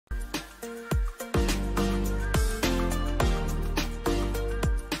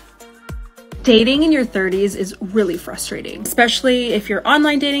Dating in your 30s is really frustrating, especially if you're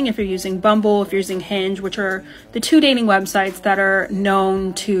online dating, if you're using Bumble, if you're using Hinge, which are the two dating websites that are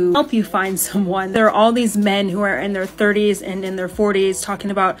known to help you find someone. There are all these men who are in their 30s and in their 40s talking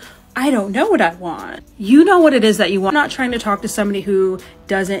about, I don't know what I want. You know what it is that you want. I'm not trying to talk to somebody who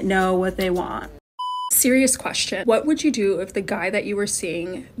doesn't know what they want. Serious question. What would you do if the guy that you were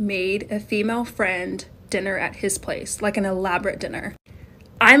seeing made a female friend dinner at his place, like an elaborate dinner?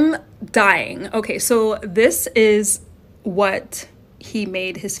 I'm dying. Okay, so this is what he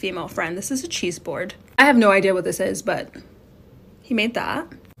made his female friend. This is a cheese board. I have no idea what this is, but he made that.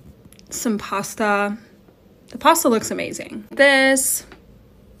 Some pasta. The pasta looks amazing. This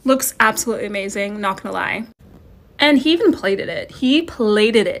looks absolutely amazing, not gonna lie. And he even plated it. He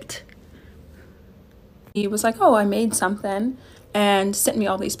plated it. He was like, oh, I made something, and sent me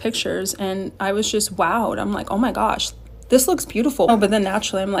all these pictures, and I was just wowed. I'm like, oh my gosh, this looks beautiful. Oh, but then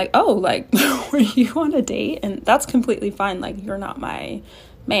naturally I'm like, oh, like, were you on a date? And that's completely fine. Like, you're not my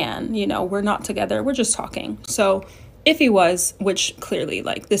man, you know, we're not together, we're just talking. So if he was, which clearly,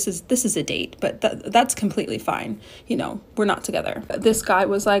 like, this is a date, but that's completely fine. You know, we're not together. This guy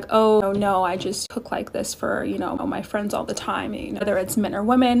was like, oh no, I just cook like this for, you know, my friends all the time, you know, whether it's men or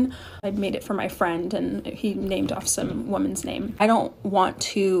women. I made it for my friend, and he named off some woman's name. I don't want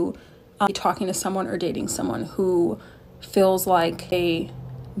to be talking to someone or dating someone who feels like they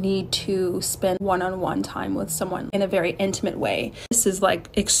need to spend one-on-one time with someone in a very intimate way. This is like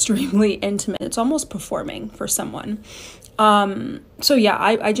extremely intimate. It's almost performing for someone. So yeah,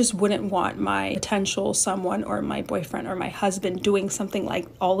 I just wouldn't want my potential someone or my boyfriend or my husband doing something like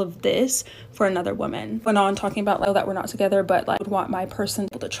all of this for another woman. Went on talking about, like, oh, that we're not together, but like, I would want my person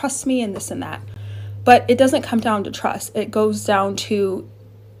to trust me and this and that. But it doesn't come down to trust. It goes down to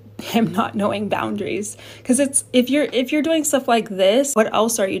him not knowing boundaries. Because it's if you're doing stuff like this, what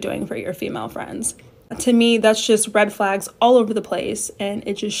else are you doing for your female friends? To me, that's just red flags all over the place, and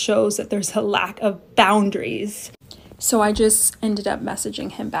it just shows that there's a lack of boundaries. So I just ended up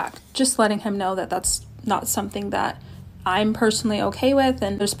messaging him back, just letting him know that that's not something that I'm personally okay with,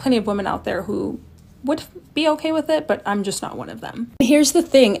 and there's plenty of women out there who would be okay with it, but I'm just not one of them. Here's the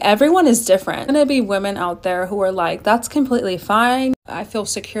thing, everyone is different. There's gonna be women out there who are like, that's completely fine. I feel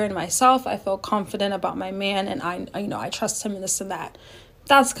secure in myself. I feel confident about my man, and I trust him and this and that.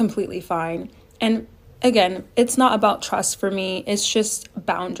 That's completely fine. And again, it's not about trust for me. It's just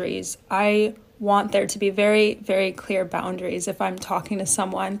boundaries. I want there to be very, very clear boundaries if I'm talking to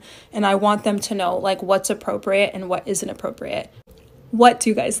someone, and I want them to know like what's appropriate and what isn't appropriate. What do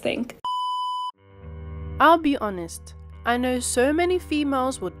you guys think? I'll be honest, I know so many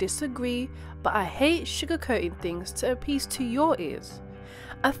females will disagree, but I hate sugarcoating things to appease to your ears.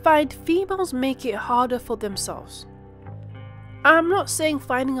 I find females make it harder for themselves. I'm not saying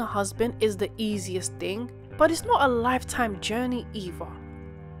finding a husband is the easiest thing, but it's not a lifetime journey either.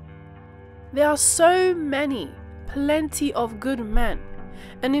 There are so plenty of good men,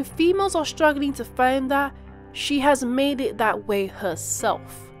 and if females are struggling to find that, she has made it that way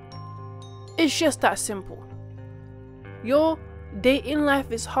herself. It's just that simple. Your dating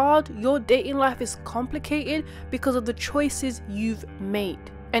life is hard, your dating life is complicated because of the choices you've made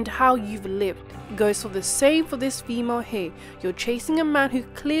and how you've lived. It goes for the same for this female here. You're chasing a man who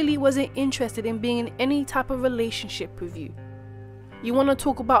clearly wasn't interested in being in any type of relationship with you. You want to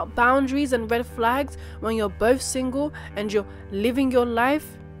talk about boundaries and red flags when you're both single and you're living your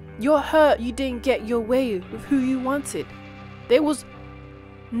life? You're hurt you didn't get your way with who you wanted. There was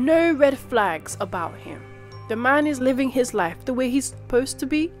no red flags about him. The man is living his life the way he's supposed to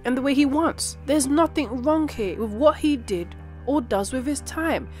be and the way he wants. There's nothing wrong here with what he did or does with his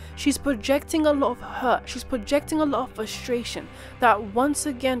time. She's projecting a lot of hurt. She's projecting a lot of frustration that once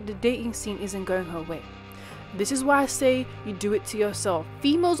again the dating scene isn't going her way. This is why I say you do it to yourself.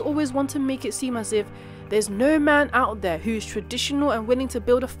 Females always want to make it seem as if there's no man out there who's traditional and willing to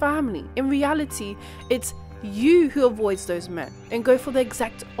build a family. In reality, it's you who avoids those men and go for the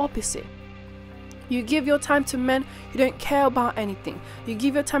exact opposite. You give your time to men who don't care about anything. You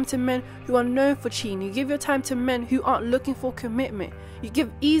give your time to men who are known for cheating. You give your time to men who aren't looking for commitment. You give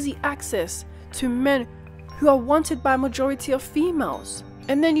easy access to men who are wanted by a majority of females.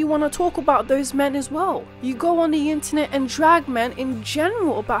 And then you want to talk about those men as well. You go on the internet and drag men in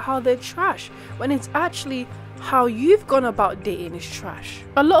general about how they're trash, when it's actually how you've gone about dating is trash.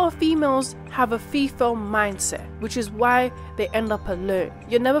 A lot of females have a female mindset, which is why they end up alone.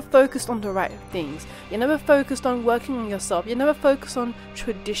 You're never focused on the right things. You're never focused on working on yourself. You're never focused on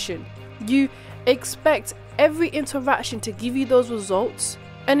tradition. You expect every interaction to give you those results,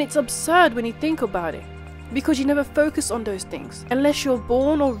 and it's absurd when you think about it. because you never focus on those things. Unless you're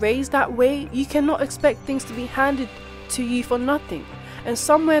born or raised that way, you cannot expect things to be handed to you for nothing. And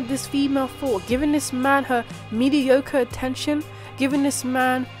somewhere this female thought, giving this man her mediocre attention, giving this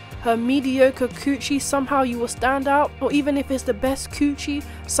man her mediocre coochie, somehow you will stand out. Or even if it's the best coochie,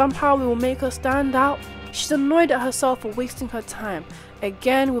 somehow it will make her stand out. She's annoyed at herself for wasting her time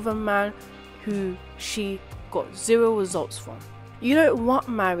again with a man who she got 0 results from. You don't want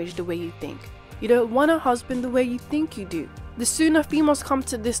marriage the way you think. You don't want a husband the way you think you do. The sooner females come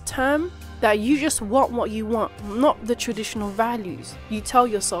to this term that you just want what you want, not the traditional values you tell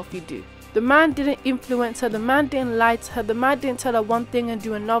yourself you do. The man didn't influence her, the man didn't lie to her, the man didn't tell her one thing and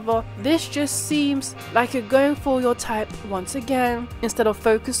do another. This just seems like you're going for your type once again, instead of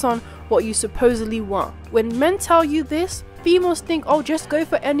focus on what you supposedly want. When men tell you this, females think, oh, just go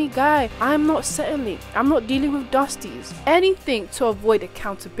for any guy. I'm not settling. I'm not dealing with dusties. Anything to avoid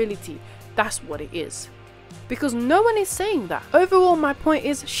accountability. That's what it is. Because no one is saying that. Overall, my point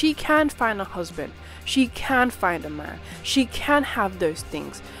is she can find a husband. She can find a man. She can have those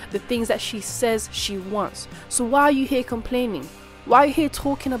things. The things that she says she wants. So why are you here complaining? Why are you here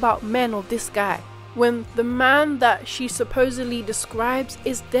talking about men or this guy? When the man that she supposedly describes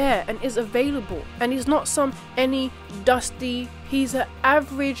is there and is available. And he's not any dusty. He's an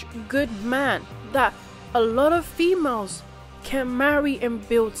average good man that a lot of females can marry and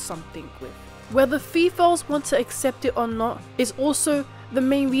build something with. Whether females want to accept it or not is also the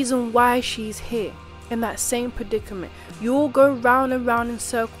main reason why she's here in that same predicament. You all go round and round in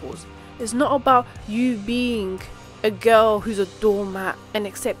circles. It's not about you being a girl who's a doormat and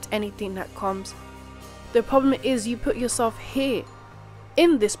accept anything that comes. The problem is you put yourself here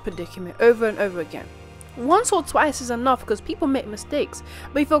in this predicament over and over again. Once or twice is enough because people make mistakes.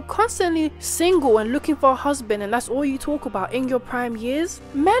 But if you're constantly single and looking for a husband and that's all you talk about in your prime years,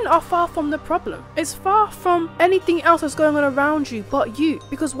 men are far from the problem. It's far from anything else that's going on around you but you.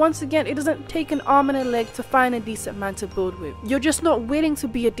 Because once again, it doesn't take an arm and a leg to find a decent man to build with. You're just not willing to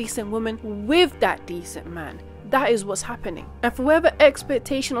be a decent woman with that decent man. That is what's happening. And for whatever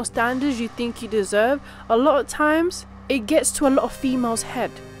expectation or standards you think you deserve, a lot of times it gets to a lot of females'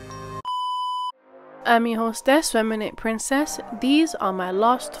 head. I'm your hostess, Remnant Princess. These are my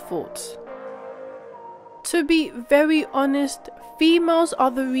last thoughts. To be very honest, females are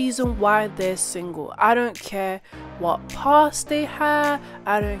the reason why they're single. I don't care what past they had.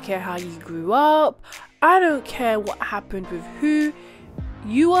 I don't care how you grew up. I don't care what happened with who.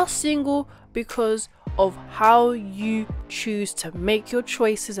 You are single because of how you choose to make your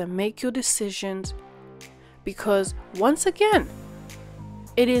choices and make your decisions. Because once again,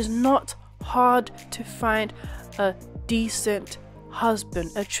 it is not hard to find a decent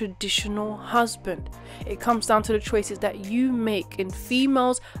husband, a traditional husband. It comes down to the choices that you make, and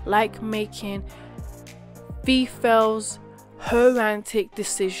females like making females romantic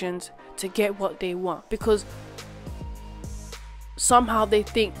decisions to get what they want because somehow they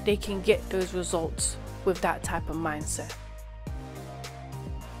think they can get those results with that type of mindset.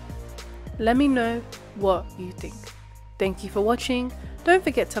 Let me know what you think. Thank you for watching. Don't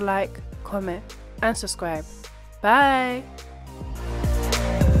forget to like, comment and subscribe. Bye.